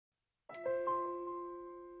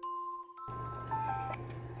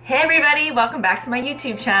Hey everybody, welcome back to my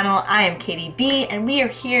YouTube channel. I am Katy B and we are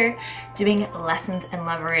here doing lessons in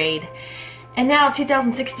Loverade. And now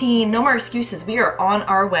 2016, no more excuses. We are on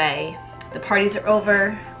our way. The parties are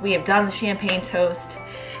over. We have done the champagne toast.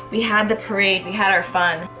 We had the parade, we had our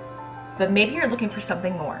fun. But maybe you're looking for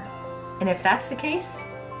something more. And if that's the case,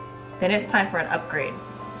 then it's time for an upgrade.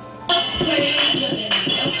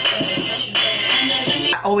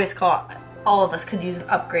 I always call all of us could use an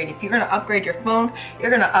upgrade. If you're gonna upgrade your phone, you're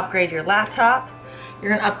gonna upgrade your laptop,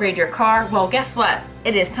 you're gonna upgrade your car, well guess what?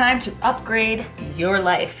 It is time to upgrade your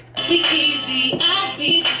life.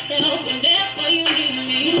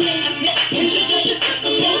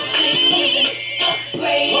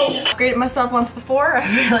 Upgraded myself once before. I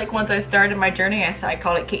feel like once I started my journey, I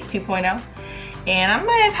called it Katy 2.0. And I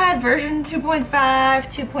might have had version 2.5,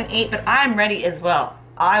 2.8, but I'm ready as well.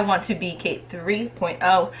 I want to be Katy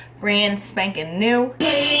 3.0, brand spanking new.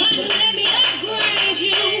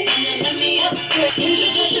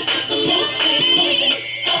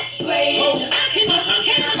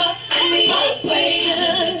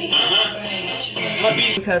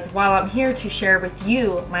 Because while I'm here to share with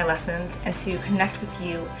you my lessons and to connect with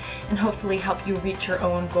you and hopefully help you reach your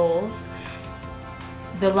own goals,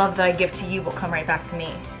 the love that I give to you will come right back to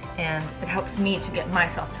me. And it helps me to get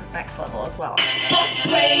myself to the next level as well. Do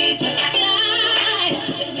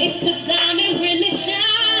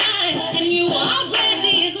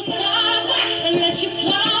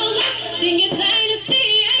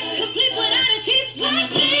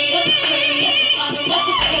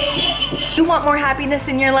you want more happiness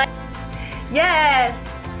in your life? Yes!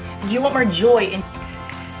 Do you want more joy in?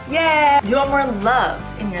 Yeah! Do you want more love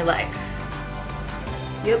in your life?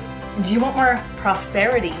 Yep. Do you want more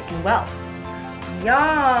prosperity and wealth?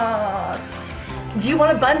 Yes! Do you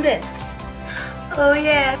want abundance? Oh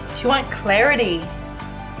yeah! Do you want clarity?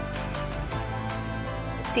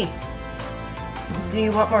 C. Do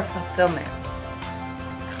you want more fulfillment?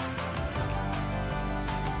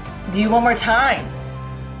 Do you want more time?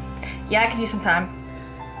 Yeah, I can use some time.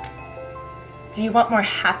 Do you want more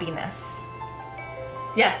happiness?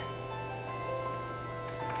 Yes.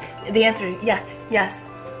 The answer is yes, yes.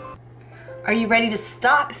 Are you ready to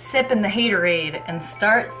stop sipping the haterade and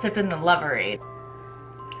start sipping the Loverade?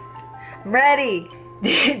 Ready!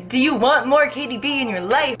 Do you want more Katy B in your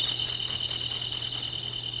life?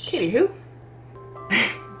 Katy who?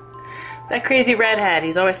 That crazy redhead,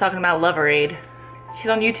 he's always talking about Loverade. She's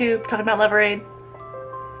on YouTube talking about Loverade.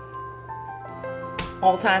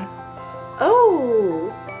 All the time.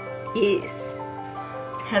 Oh! Yes.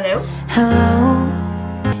 Hello? Hello,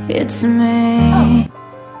 it's me. Oh,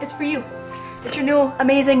 it's for you. It's your new,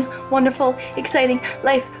 amazing, wonderful, exciting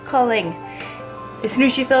life calling. As soon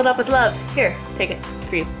as you fill it up with love, here, take it. It's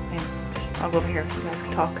for you. I'll go over here. You guys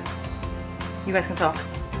can talk. You guys can talk.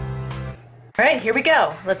 Alright, here we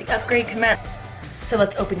go. Let the upgrade commence. So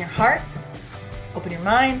let's open your heart, open your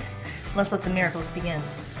mind, and let's let the miracles begin.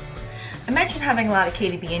 I mentioned having a lot of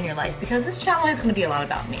Katy B in your life because this channel is going to be a lot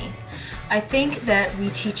about me. I think that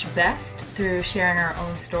we teach best through sharing our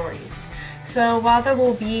own stories. So while there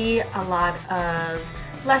will be a lot of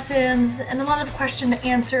lessons and a lot of question and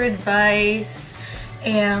answer advice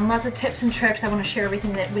and lots of tips and tricks, I want to share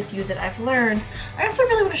everything with you that I've learned, I also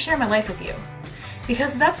really want to share my life with you.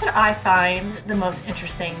 Because that's what I find the most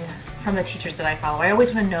interesting from the teachers that I follow. I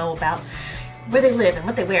always want to know about where they live and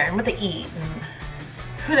what they wear and what they eat and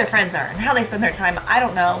who their friends are and how they spend their time. I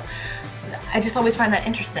don't know. I just always find that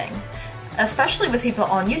interesting. Especially with people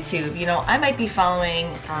on YouTube. You know, I might be following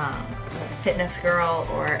a fitness girl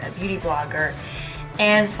or a beauty blogger,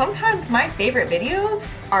 and sometimes my favorite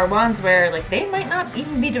videos are ones where like they might not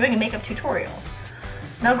even be doing a makeup tutorial.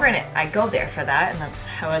 Now granted, I go there for that and that's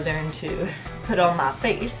how I learn to put on my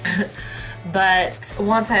face. But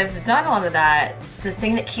once I've done all of that, the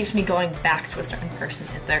thing that keeps me going back to a certain person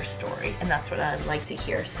is their story, and that's what I'd like to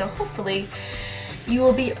hear. So hopefully you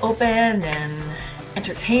will be open and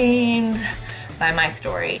entertained by my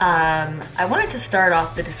story. I wanted to start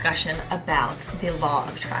off the discussion about the law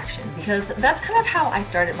of attraction because that's kind of how I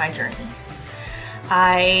started my journey.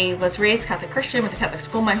 I was raised Catholic Christian, went to Catholic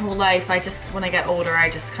school my whole life. When I got older, I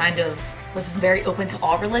just kind of was very open to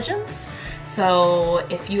all religions. So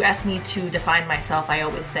if you ask me to define myself, I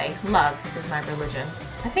always say love is my religion.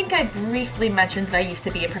 I think I briefly mentioned that I used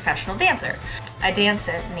to be a professional dancer. I dance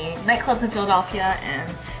at the nightclubs in Philadelphia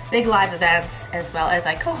and big live events, as well as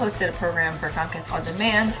I co-hosted a program for Conquest On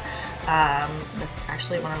Demand with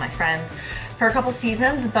actually one of my friends for a couple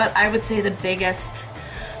seasons. But I would say the biggest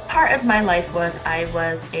part of my life was I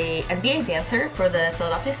was a NBA dancer for the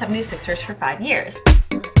Philadelphia 76ers for 5 years.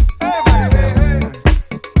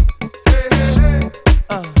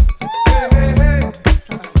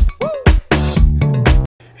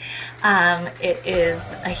 it is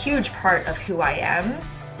a huge part of who I am.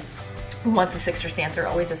 Once a Sixers dancer,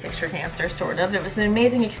 always a Sixers dancer, sort of. It was an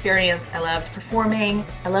amazing experience. I loved performing.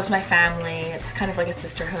 I loved my family. It's kind of like a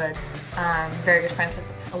sisterhood. Very good friends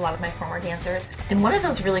with a lot of my former dancers. And one of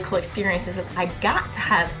those really cool experiences that I got to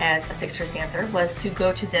have as a Sixers dancer was to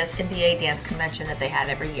go to this NBA dance convention that they had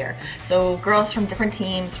every year. So girls from different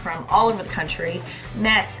teams from all over the country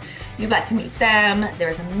met. You got to meet them.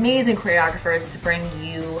 There's amazing choreographers to bring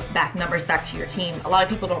you numbers back to your team. A lot of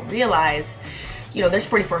people don't realize, you know, there's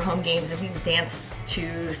 44 home games and we dance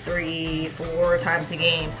 2, 3, 4 times a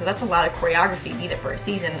game. So that's a lot of choreography needed for a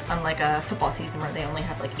season, unlike a football season where they only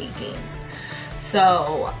have like 8 games.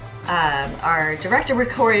 So our director would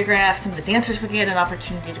choreograph, some of the dancers would get an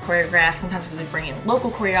opportunity to choreograph. Sometimes we would bring in local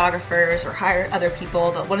choreographers or hire other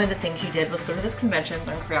people, but one of the things you did was go to this convention,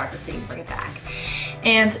 learn choreography, and bring it back.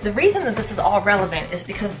 And the reason that this is all relevant is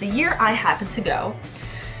because the year I happened to go,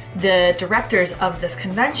 the directors of this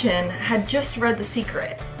convention had just read The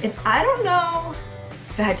Secret. And I don't know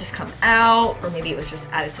if it had just come out, or maybe it was just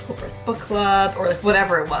added to Oprah's book club, or like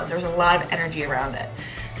whatever it was. There was a lot of energy around it.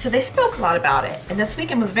 So they spoke a lot about it. And this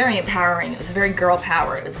weekend was very empowering. It was very girl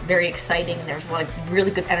power. It was very exciting. There was a lot of really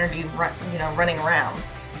good energy, running around.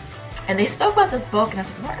 And they spoke about this book, and I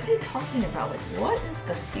was like, what are they talking about? Like, what is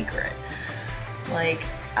The Secret? Like,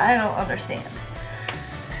 I don't understand.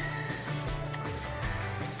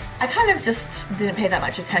 I kind of just didn't pay that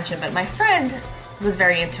much attention, but my friend was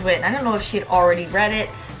very into it, and I don't know if she had already read it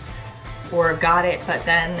or got it, but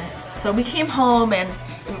then, so we came home and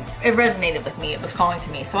it resonated with me. It was calling to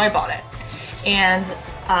me, so I bought it. And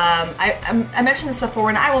I mentioned this before,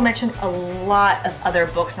 and I will mention a lot of other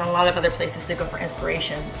books and a lot of other places to go for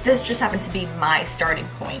inspiration. This just happened to be my starting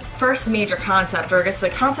point. First major concept, or I guess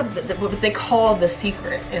the concept that what they call the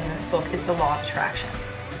secret in this book, is the law of attraction.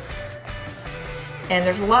 And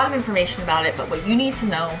there's a lot of information about it, but what you need to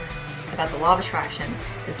know about the law of attraction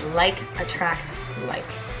is like attracts like,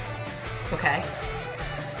 okay?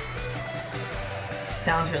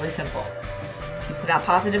 Sounds really simple. If you put out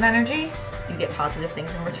positive energy, you get positive things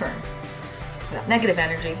in return. Put out negative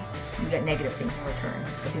energy, you get negative things in return.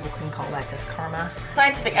 Some people can call that just karma.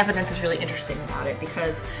 Scientific evidence is really interesting about it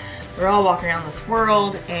because we're all walking around this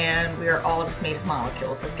world and we are all just made of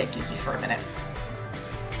molecules. Let's get geeky for a minute.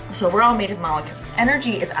 So we're all made of molecules.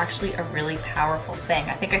 Energy is actually a really powerful thing.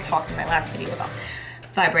 I think I talked in my last video about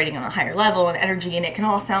vibrating on a higher level and energy, and it can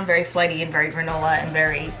all sound very flighty and very granola and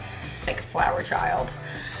very like flower child.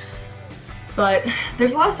 But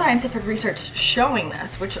there's a lot of scientific research showing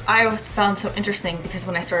this, which I found so interesting because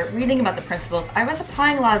when I started reading about the principles, I was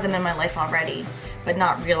applying a lot of them in my life already, but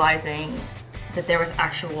not realizing that there was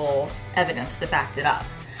actual evidence that backed it up.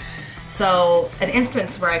 So an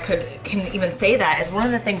instance where I can even say that is one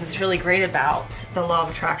of the things that's really great about the law of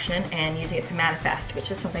attraction and using it to manifest,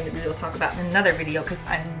 which is something that we will talk about in another video because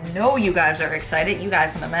I know you guys are excited. You guys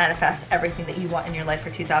want to manifest everything that you want in your life for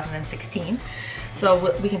 2016.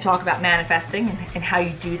 So we can talk about manifesting and how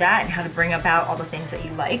you do that and how to bring about all the things that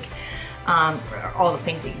you like, all the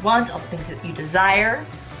things that you want, all the things that you desire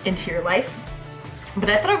into your life. But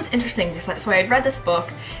I thought it was interesting because so I had read this book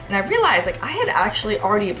and I realized like I had actually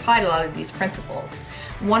already applied a lot of these principles.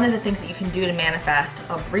 One of the things that you can do to manifest,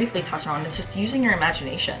 I'll briefly touch on, is just using your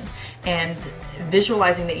imagination and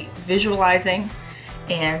visualizing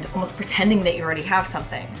and almost pretending that you already have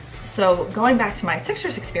something. So going back to my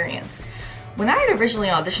Sixers experience, when I had originally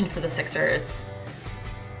auditioned for the Sixers,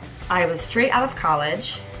 I was straight out of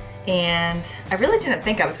college and I really didn't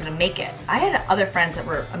think I was going to make it. I had other friends that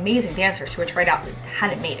were amazing dancers who had tried out and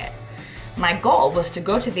hadn't made it. My goal was to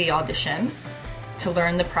go to the audition, to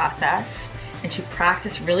learn the process, and to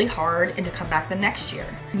practice really hard and to come back the next year.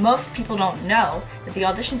 Most people don't know that the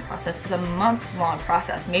audition process is a month-long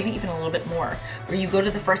process, maybe even a little bit more, where you go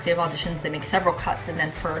to the first day of auditions, they make several cuts, and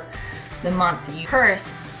then for the month you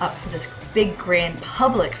rehearse up for this big grand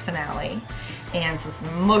public finale, and so it's an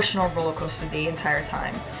emotional roller coaster the entire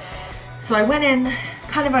time. So I went in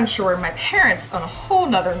kind of unsure. My parents, on a whole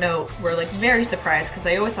nother note, were like very surprised because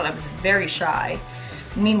they always thought I was very shy.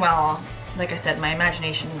 Meanwhile, like I said, my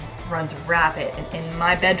imagination runs rapid, and in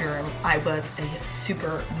my bedroom I was a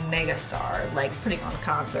super mega star, like putting on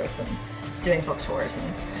concerts and doing book tours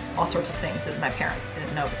and all sorts of things that my parents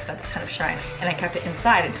didn't know because I was kind of shy, and I kept it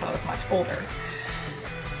inside until I was much older.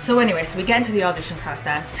 So anyway, so we get into the audition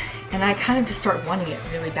process and I kind of just start wanting it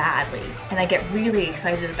really badly, and I get really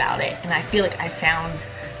excited about it, and I feel like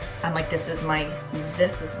I'm like, this is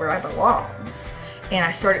where I belong. And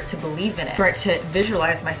I started to believe in it. I started to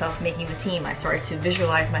visualize myself making the team. I started to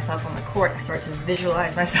visualize myself on the court. I started to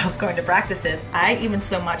visualize myself going to practices. I even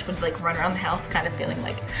so much would like run around the house kind of feeling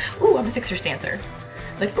like, ooh, I'm a Sixers dancer.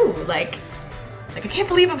 Like, ooh, like I can't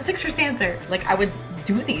believe I'm a Sixers dancer. Like I would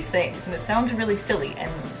do these things and it sounds really silly,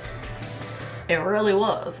 and it really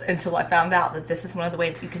was, until I found out that this is one of the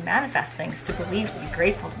ways that you can manifest things, to believe, to be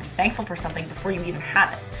grateful, to be thankful for something before you even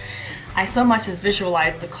have it. I so much as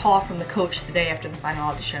visualized the call from the coach the day after the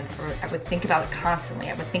final auditions, or I would think about it constantly.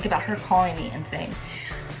 I would think about her calling me and saying,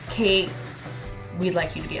 Kate, we'd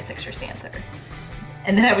like you to be a Sixers dancer.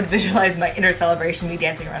 And then I would visualize my inner celebration, me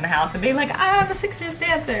dancing around the house and being like, I'm a Sixers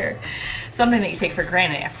dancer. Something that you take for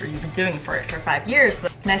granted after you've been doing it for 5 years.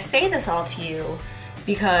 And I say this all to you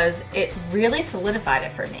because it really solidified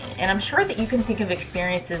it for me. And I'm sure that you can think of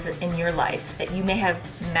experiences in your life that you may have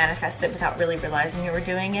manifested without really realizing you were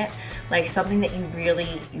doing it. Like something that you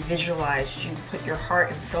really visualized, you put your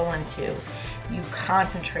heart and soul into, you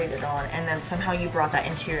concentrated on, and then somehow you brought that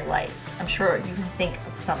into your life. I'm sure you can think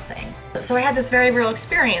of something. So I had this very real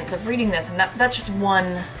experience of reading this, and that's just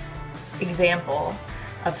one example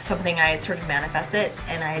of something I had sort of manifested,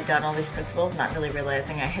 and I had done all these principles, not really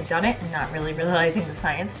realizing I had done it, and not really realizing the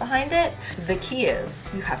science behind it. The key is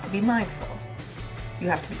you have to be mindful. You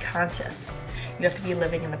have to be conscious. You have to be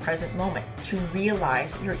living in the present moment to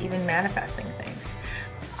realize that you're even manifesting things.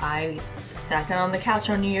 I sat down on the couch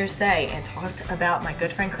on New Year's Day and talked about my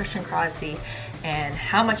good friend Christian Crosby and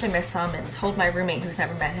how much I missed him, and told my roommate who's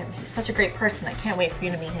never met him, he's such a great person, I can't wait for you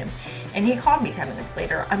to meet him. And he called me 10 minutes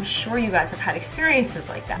later. I'm sure you guys have had experiences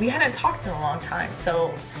like that. We hadn't talked in a long time,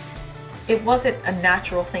 so it wasn't a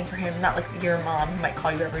natural thing for him, not like your mom who might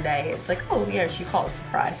call you every day. It's like, oh yeah, she called,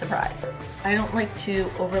 surprise, surprise. I don't like to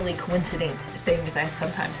overly coincident things. I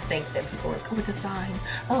sometimes think that people are like, oh, it's a sign.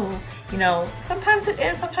 Oh, you know, sometimes it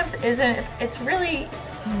is, sometimes it isn't. It's really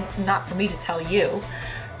not for me to tell you.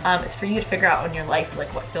 It's for you to figure out in your life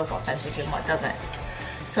like what feels authentic and what doesn't.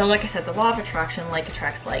 So like I said, the law of attraction, like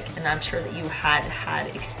attracts like, and I'm sure that you had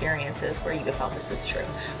experiences where you felt this is true.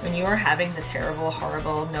 When you are having the terrible,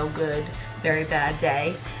 horrible, no good, very bad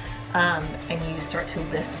day, and you start to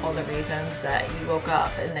list all the reasons that you woke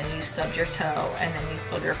up, and then you stubbed your toe, and then you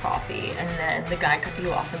spilled your coffee, and then the guy cut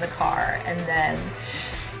you off in the car, and then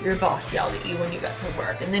your boss yelled at you when you got to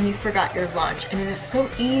work, and then you forgot your lunch. And it is so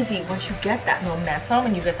easy once you get that momentum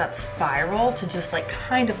and you get that spiral to just like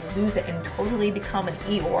kind of lose it and totally become an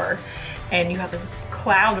Eeyore, and you have this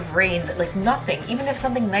cloud of rain that like nothing, even if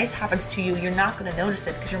something nice happens to you, you're not going to notice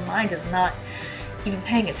it because your mind is not even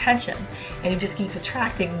paying attention, and you just keep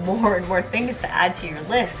attracting more and more things to add to your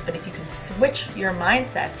list. But if you can switch your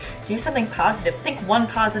mindset, do something positive, think one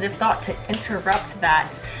positive thought to interrupt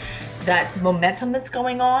that momentum that's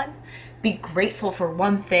going on, be grateful for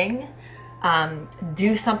one thing,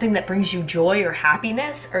 do something that brings you joy or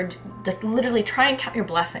happiness, or like literally try and count your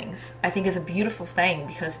blessings, I think is a beautiful saying,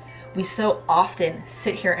 because we so often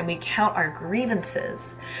sit here and we count our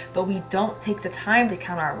grievances, but we don't take the time to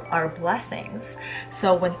count our blessings.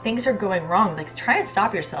 So when things are going wrong, like try and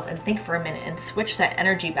stop yourself and think for a minute and switch that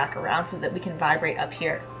energy back around so that we can vibrate up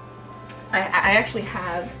here. I actually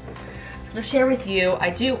have, I'm going to share with you, I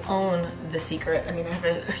do own The Secret. I mean, I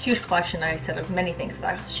have a huge collection, I said, of many things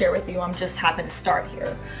that I share with you. I'm just happen to start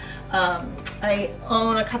here. I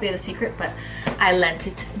own a copy of The Secret, but I lent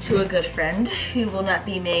it to a good friend who will not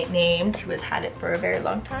be named, who has had it for a very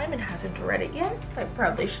long time and hasn't read it yet. So I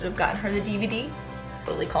probably should have gotten her the DVD.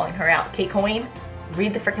 Totally calling her out. Kate Coyne,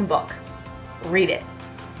 read the freaking book. Read it.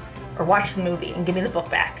 Or watch the movie and give me the book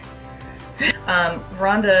back.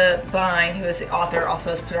 Rhonda Byrne, who is the author, also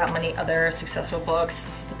has put out many other successful books.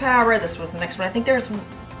 This is The Power, this was the next one. I think there's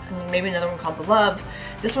maybe another one called The Love.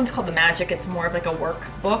 This one's called The Magic. It's more of like a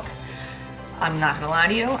workbook. I'm not gonna lie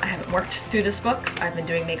to you, I haven't worked through this book. I've been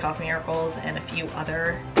doing May Cause Miracles and a few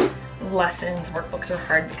other lessons. Workbooks are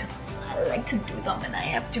hard because I like to do them and I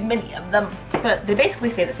have too many of them. But they basically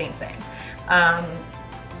say the same thing.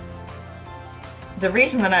 The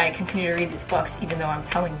reason that I continue to read these books, even though I'm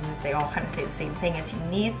telling you that they all kind of say the same thing, is you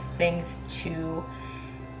need things to,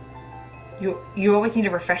 you always need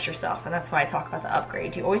to refresh yourself, and that's why I talk about the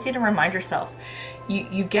upgrade. You always need to remind yourself.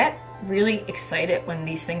 You get really excited when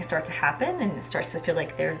these things start to happen and it starts to feel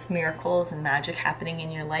like there's miracles and magic happening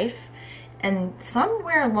in your life. And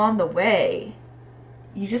somewhere along the way,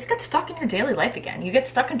 you just get stuck in your daily life again. You get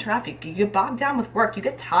stuck in traffic, you get bogged down with work, you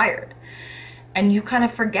get tired. And you kind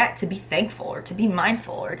of forget to be thankful or to be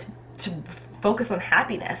mindful or to focus on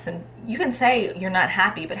happiness. And you can say you're not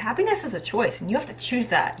happy, but happiness is a choice and you have to choose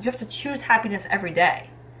that. You have to choose happiness every day.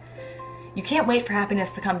 You can't wait for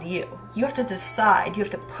happiness to come to you. You have to decide, you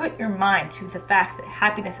have to put your mind to the fact that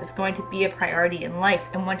happiness is going to be a priority in life.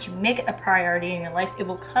 And once you make it a priority in your life, it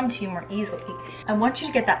will come to you more easily. I want you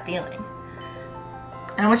to get that feeling.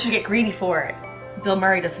 And I want you to get greedy for it. Bill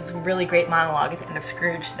Murray does this really great monologue at the end of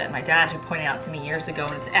Scrooge that my dad had pointed out to me years ago,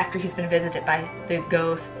 and it's after he's been visited by the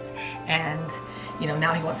ghosts, and you know,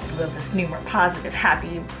 now he wants to live this new, more positive,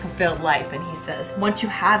 happy, fulfilled life. And he says, once you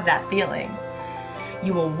have that feeling,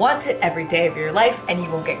 you will want it every day of your life, and you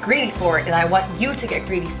will get greedy for it, and I want you to get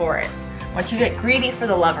greedy for it. I want you to get greedy for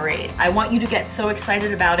the Loverade. I want you to get so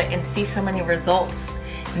excited about it and see so many results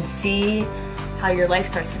and see how your life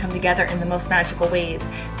starts to come together in the most magical ways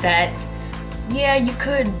that, yeah, you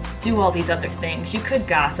could do all these other things. You could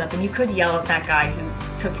gossip, and you could yell at that guy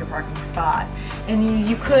who took your parking spot, and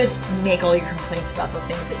you could make all your complaints about the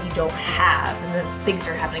things that you don't have and the things that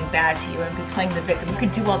are happening bad to you and be playing the victim. You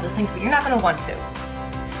could do all those things, but you're not going to want to.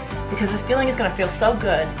 Because this feeling is going to feel so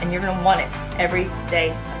good, and you're going to want it every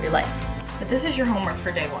day of your life. But this is your homework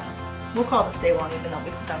for day one. We'll call this day one, even though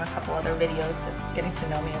we've done a couple other videos of getting to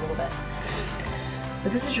know me a little bit.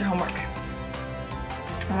 But this is your homework.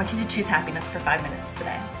 I want you to choose happiness for 5 minutes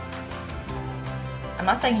today. I'm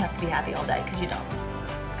not saying you have to be happy all day, because you don't.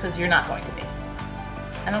 Because you're not going to be.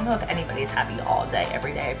 I don't know if anybody is happy all day,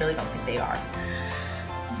 every day. I really don't think they are.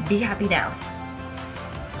 Be happy now.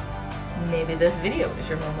 Maybe this video is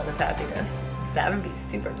your moment of happiness. That would be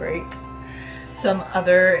super great. Some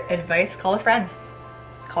other advice, call a friend.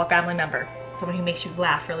 Call a family member. Someone who makes you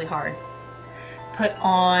laugh really hard. Put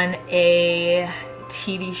on a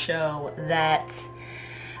TV show that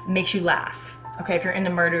makes you laugh. Okay, if you're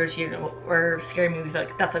into murders or scary movies,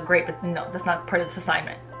 like, that's a great, but no, that's not part of this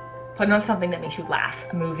assignment. Put on something that makes you laugh.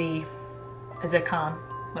 A movie, a sitcom,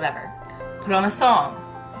 whatever. Put on a song,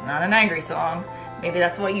 not an angry song. Maybe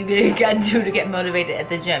that's what you gotta do to get motivated at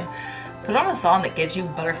the gym. Put on a song that gives you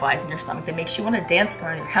butterflies in your stomach, that makes you want to dance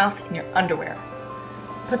around your house in your underwear.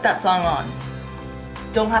 Put that song on.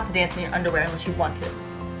 Don't have to dance in your underwear unless you want to.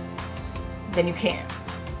 Then you can,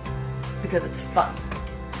 because it's fun.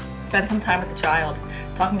 Spend some time with a child.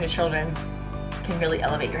 Talking to children can really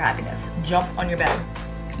elevate your happiness. Jump on your bed.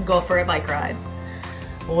 Go for a bike ride.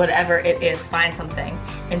 Whatever it is, find something.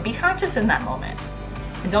 And be conscious in that moment.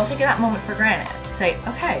 And don't take that moment for granted. Say,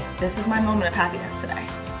 okay, this is my moment of happiness today.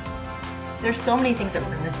 There's so many things that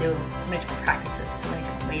we're going to do, so many different practices, so many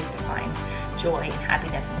different ways to find joy and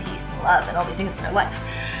happiness and peace and love and all these things in our life.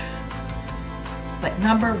 But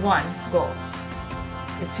number one goal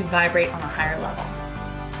is to vibrate on a higher level.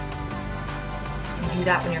 You do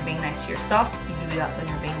that when you're being nice to yourself. You do that when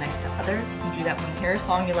you're being nice to others. You do that when you hear a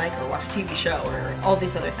song you like or watch a TV show or all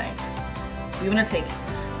these other things. We want to take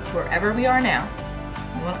wherever we are now,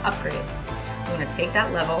 we want to upgrade. We want to take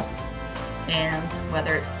that level, and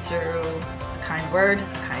whether it's through a kind word,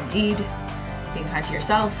 a kind deed, being kind to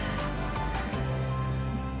yourself,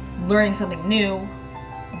 learning something new,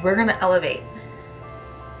 we're going to elevate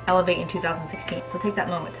in 2016. So take that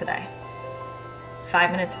moment today.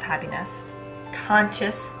 5 minutes of happiness,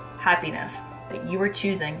 conscious happiness that you are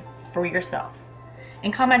choosing for yourself.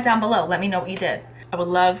 And comment down below, let me know what you did. I would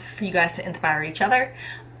love for you guys to inspire each other.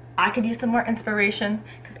 I could use some more inspiration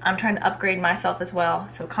because I'm trying to upgrade myself as well.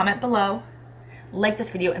 So comment below, like this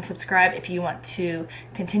video, and subscribe if you want to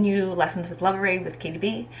continue lessons with Loverade with Katy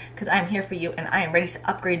B, because I'm here for you and I am ready to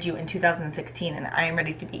upgrade you in 2016, and I am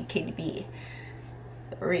ready to be Katy B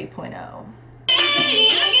 3.0.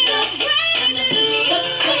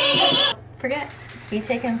 Forget to be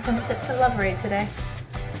taking some sips of Loverade today.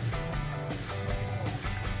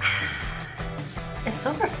 It's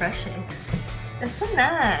so refreshing. It's so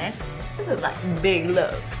nice. This is like big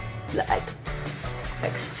love. Like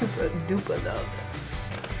super duper love.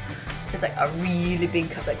 It's like a really big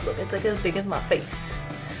cup. Like, look, it's like as big as my face.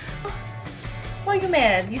 Why are you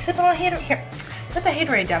mad? You sipping on haterade? Here, put the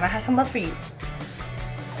haterade down. I have some love for you.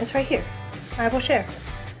 It's right here. I will share.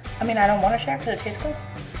 I mean, I don't want to share because it tastes good.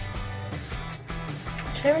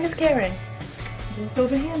 Sharing is caring. Just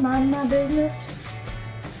over here, minding my business.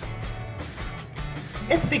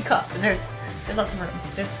 It's a big cup, and there's lots of room.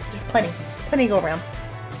 There's plenty to go around.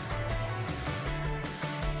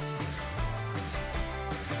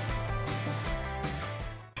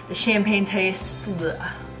 The champagne taste.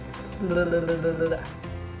 Bleh.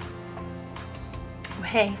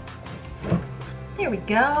 Hey, there we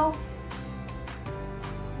go.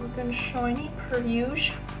 We're gonna shiny per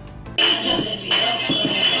usual.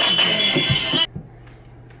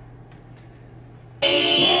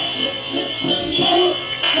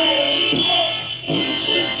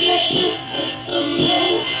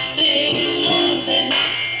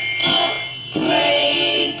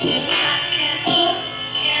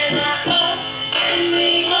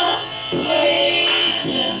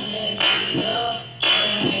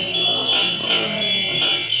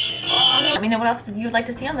 let me know what else you would like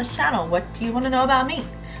to see on this channel. What do you want to know about me?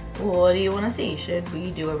 What do you want to see? Should we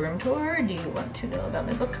do a room tour? Do you want to know about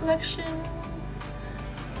my book collection?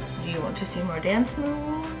 Do you want to see more dance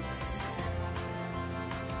moves?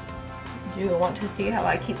 Do you want to see how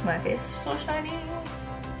I keep my face so shiny?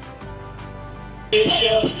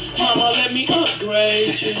 Mama, let me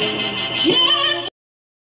upgrade you. Yeah!